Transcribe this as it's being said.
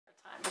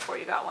before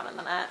you got one in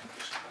the net.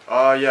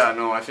 Yeah,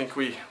 no, I think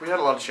we had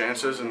a lot of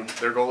chances, and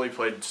their goalie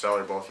played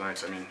stellar both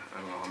nights. I mean, I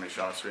don't know how many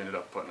shots we ended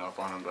up putting up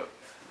on him, but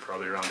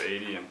probably around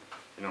 80, and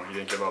you know, he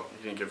didn't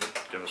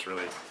give us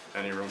really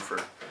any room for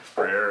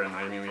error, and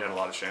I mean, we had a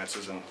lot of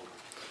chances, and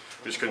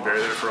we just couldn't bury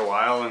there for a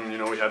while, and you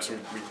know, we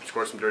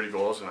scored some dirty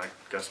goals, and I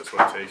guess that's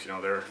what it takes. You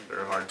know, they're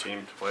a hard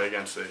team to play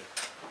against.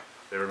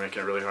 They were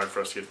making it really hard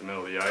for us to get to the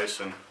middle of the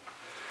ice and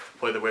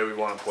play the way we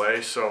want to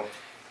play. So,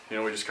 you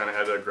know, we just kind of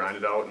had to grind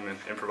it out and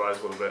improvise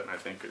a little bit, and I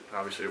think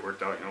obviously it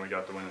worked out. You know, we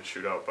got the win in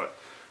shootout, but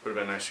it would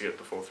have been nice to get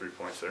the full 3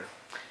 points there.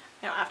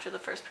 You know, after the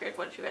first period,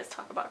 what did you guys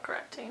talk about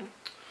correcting?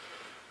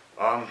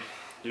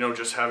 You know,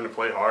 just having to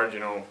play hard.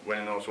 You know,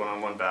 winning those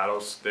one-on-one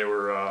battles. They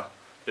were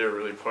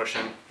really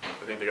pushing.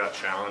 I think they got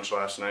challenged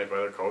last night by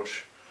their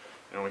coach.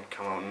 You know, we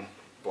come out and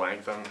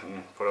blank them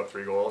and put up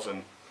 3 goals,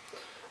 and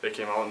they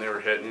came out and they were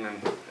hitting,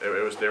 and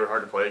they were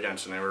hard to play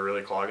against, and they were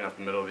really clogging up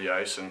the middle of the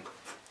ice, and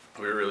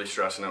we were really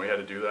stressing that we had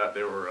to do that.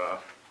 They were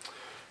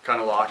kind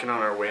of locking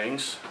on our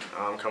wings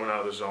coming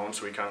out of the zone,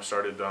 so we kind of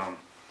started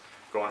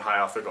going high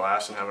off the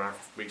glass and having our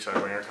weak side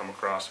winger come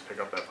across and pick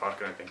up that puck,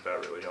 and I think that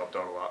really helped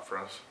out a lot for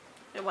us.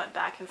 It went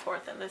back and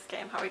forth in this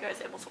game. How are you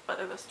guys able to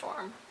weather the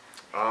storm?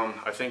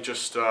 I think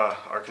just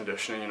our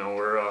conditioning. You know,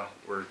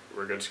 we're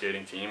a good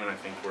skating team, and I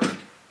think we're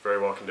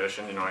very well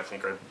conditioned. You know, I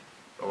think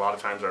a lot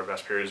of times our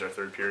best period is our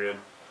third period,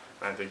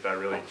 and I think that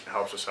really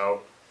helps us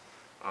out.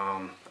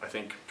 I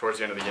think towards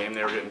the end of the game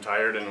they were getting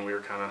tired, and we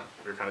were kind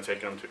of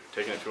taking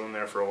it to them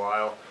there for a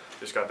while.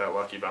 Just got that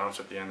lucky bounce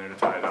at the end there to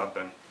tie it up,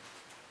 and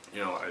you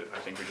know, I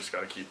think we just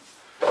got to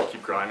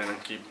keep grinding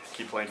and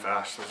keep playing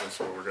fast. That's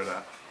what we're good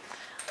at.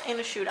 In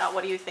a shootout,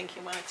 what are you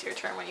thinking when it's your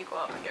turn, when you go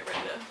up and get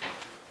ready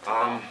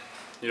to?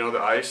 You know,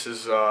 the ice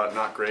is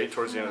not great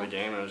towards the end of the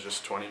game. It was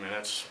just 20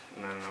 minutes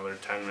and then another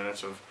 10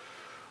 minutes of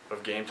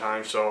game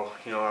time. So,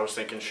 you know, I was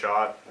thinking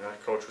shot.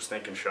 Coach was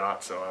thinking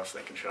shot, so I was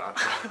thinking shot.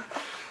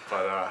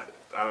 But I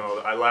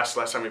don't know. Last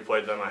time we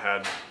played them,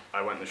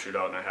 I went in the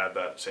shootout and I had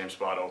that same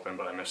spot open,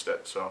 but I missed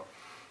it. So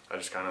I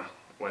just kind of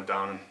went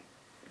down and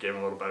gave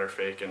him a little better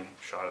fake and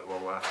shot it a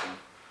little left and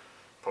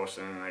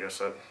posted, and I guess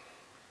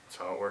that's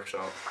how it works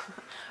out.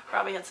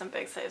 Robbie had some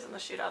big saves in the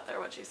shootout there.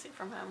 What did you see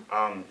from him?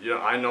 You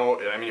know,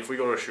 I mean, if we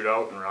go to a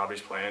shootout and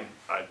Robbie's playing,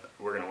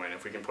 we're going to win.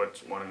 If we can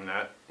put one in the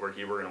net, we're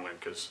going to win,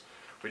 because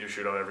we do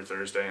shootout every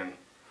Thursday, and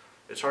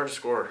it's hard to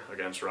score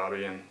against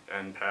Robbie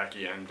and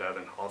Packy and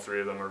Devin. All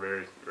 3 of them are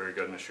very, very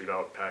good in the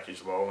shootout.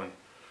 Packy's low and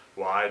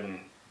wide, and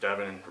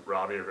Devin and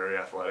Robbie are very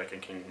athletic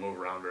and can move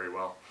around very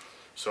well.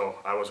 So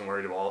I wasn't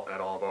worried at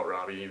all about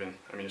Robbie even.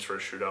 I mean, his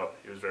first shootout,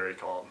 he was very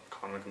calm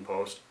and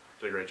composed.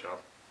 Did a great job.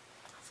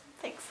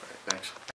 Thanks. Thanks.